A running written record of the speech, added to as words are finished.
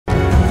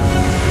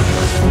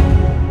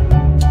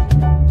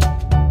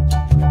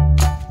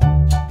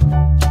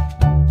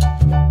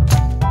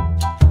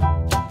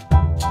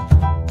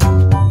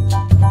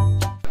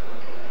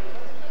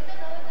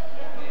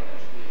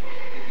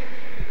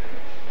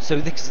So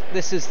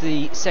this is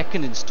the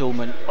second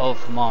installment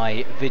of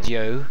my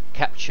video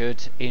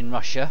captured in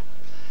Russia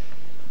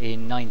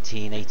in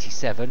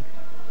 1987.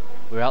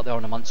 We're out there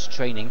on a month's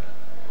training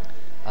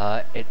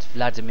at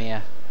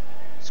Vladimir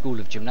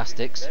School of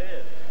Gymnastics.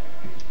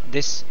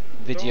 This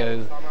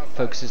video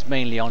focuses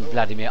mainly on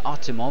Vladimir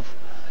Artemov.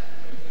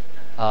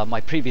 My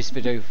previous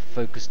video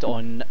focused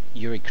on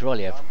Yuri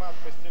Korolev.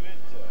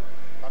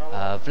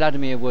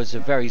 Vladimir was a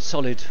very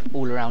solid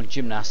all-around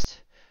gymnast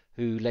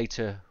who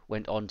later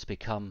went on to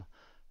become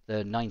the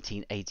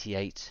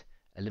 1988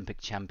 Olympic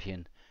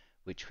champion,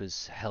 which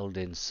was held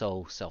in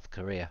Seoul, South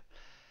Korea.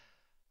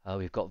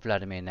 We've got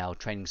Vladimir now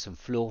training some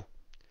floor,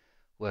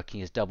 working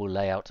his double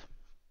layout,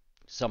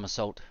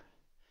 somersault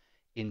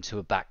into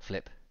a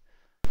backflip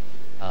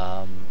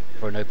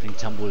for an opening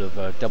tumble of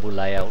a double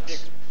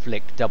layout,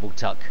 flick, double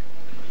tuck.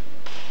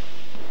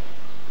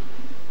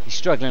 He's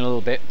struggling a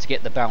little bit to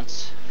get the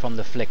bounce from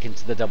the flick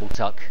into the double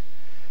tuck.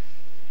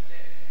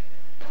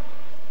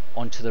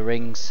 Onto the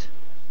rings.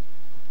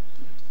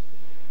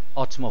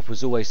 Artemov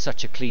was always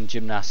such a clean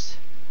gymnast,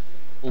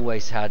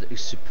 always had a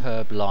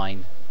superb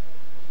line.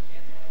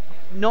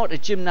 Not a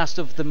gymnast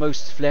of the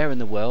most flair in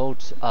the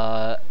world,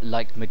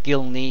 like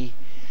McGillney,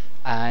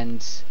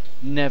 and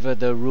never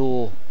the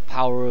raw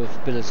power of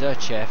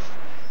Bilazerchev,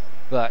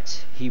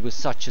 but he was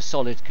such a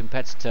solid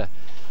competitor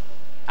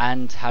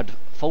and had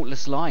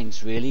faultless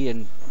lines really,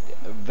 and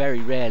very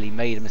rarely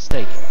made a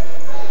mistake.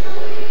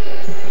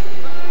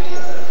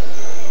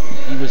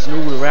 He was an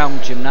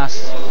all-around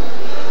gymnast.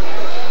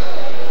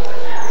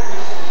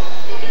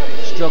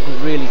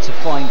 Struggled really to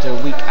find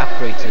weak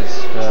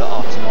apparatus for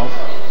Artemov.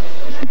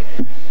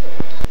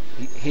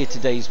 Here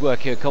today he's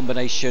working a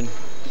combination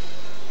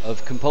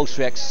of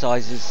compulsory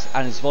exercises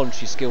and his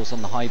voluntary skills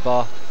on the high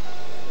bar.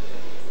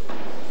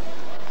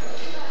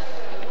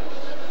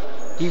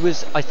 He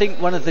was, I think,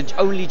 one of the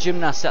only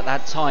gymnasts at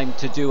that time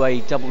to do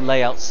a double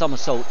layout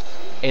somersault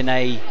in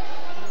a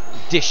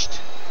dished,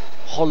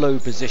 hollow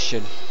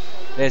position.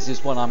 There's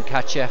his one-arm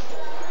Kachev.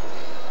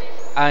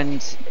 And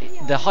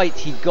the height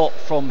he got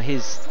from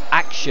his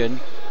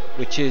action,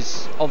 which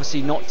is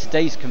obviously not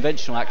today's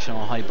conventional action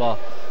on high bar,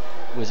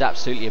 was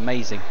absolutely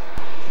amazing.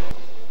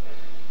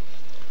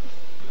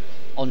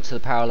 Onto the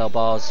parallel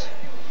bars,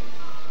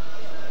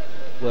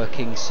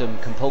 working some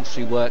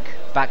compulsory work.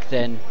 Back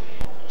then,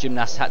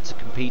 gymnasts had to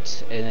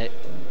compete in it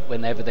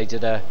whenever they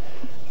did a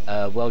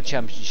World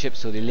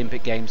Championships or the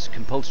Olympic Games.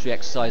 Compulsory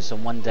exercise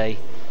on one day,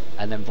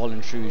 and then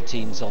voluntary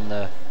routines on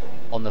the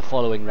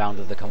following round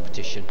of the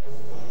competition.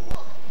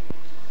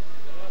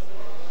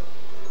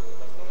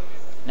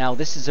 Now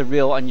this is a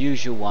real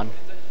unusual one.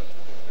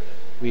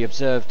 We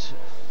observed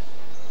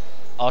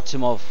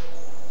Artemov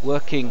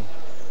working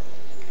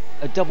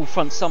a double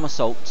front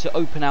somersault to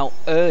open out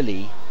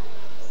early,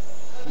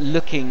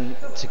 looking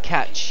to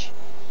catch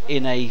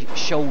in a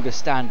shoulder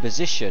stand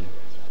position,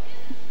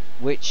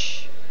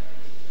 which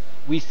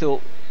we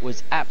thought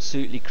was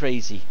absolutely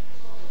crazy.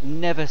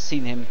 Never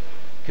seen him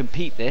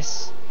compete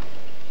this.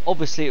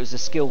 Obviously it was a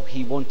skill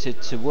he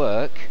wanted to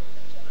work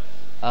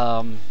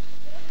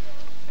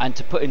and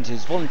to put into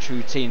his voluntary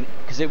routine,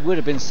 because it would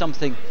have been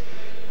something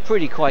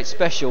pretty quite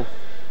special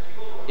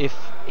if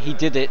he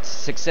did it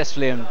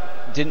successfully and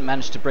didn't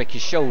manage to break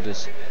his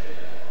shoulders.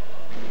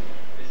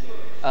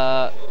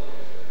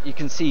 You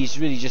can see he's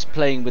really just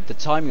playing with the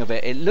timing of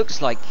it. It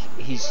looks like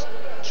he's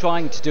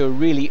trying to do a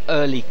really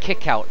early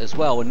kick out as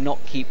well and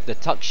not keep the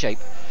tuck shape,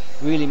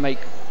 really make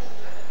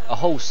a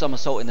whole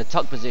somersault in the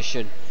tuck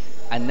position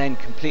and then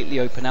completely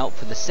open out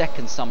for the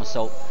second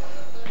somersault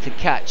to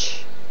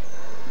catch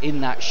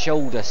in that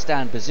shoulder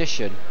stand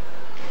position,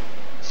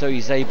 so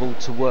he's able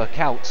to work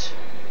out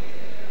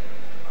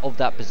of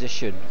that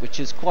position, which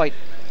is quite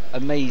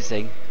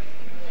amazing,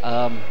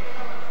 and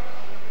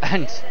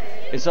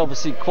it's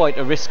obviously quite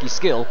a risky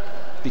skill,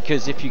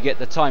 because if you get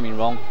the timing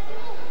wrong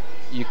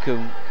you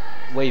can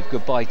wave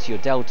goodbye to your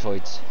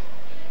deltoids.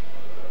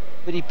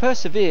 But he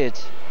persevered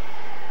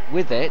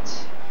with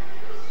it,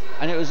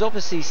 and it was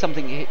obviously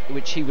something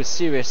which he was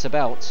serious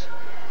about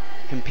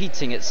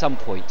competing at some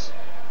point.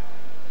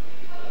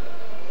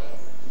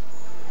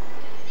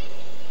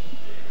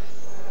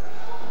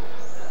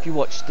 If you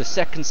watch the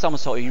second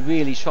somersault, he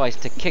really tries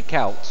to kick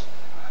out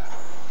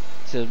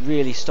to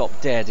really stop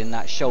dead in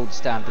that shoulder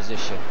stand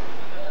position.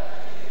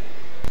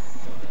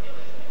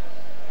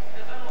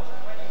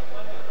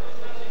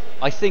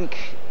 I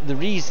think the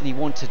reason he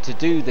wanted to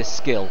do this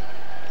skill,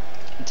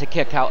 to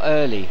kick out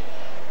early,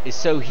 is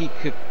so he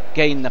could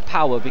gain the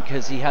power,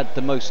 because he had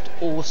the most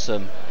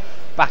awesome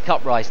back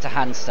up rise to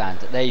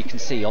handstand. There you can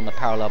see on the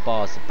parallel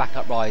bars, the back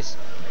up rise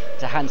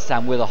to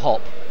handstand with a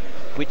hop,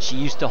 which he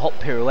used to hop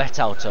pirouette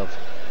out of.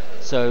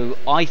 So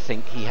I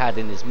think he had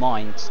in his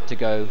mind to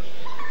go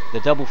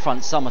the double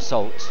front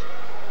somersault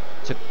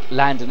to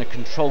land in a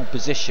controlled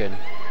position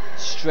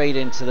straight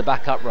into the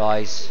back up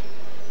rise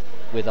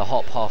with a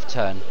hop half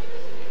turn,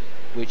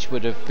 which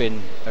would have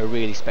been a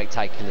really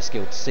spectacular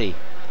skill to see.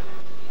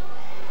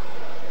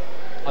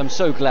 I'm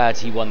so glad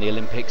he won the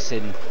Olympics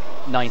in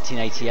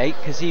 1988,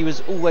 because he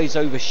was always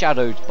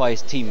overshadowed by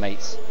his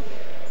teammates.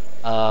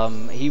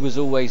 He was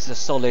always a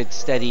solid,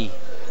 steady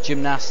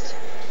gymnast,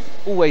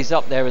 always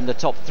up there in the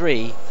top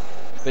 3,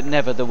 but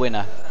never the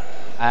winner.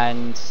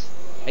 And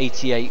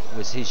 88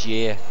 was his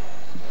year,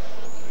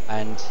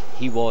 and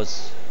he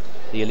was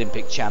the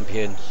Olympic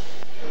champion.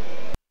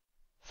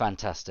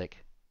 Fantastic.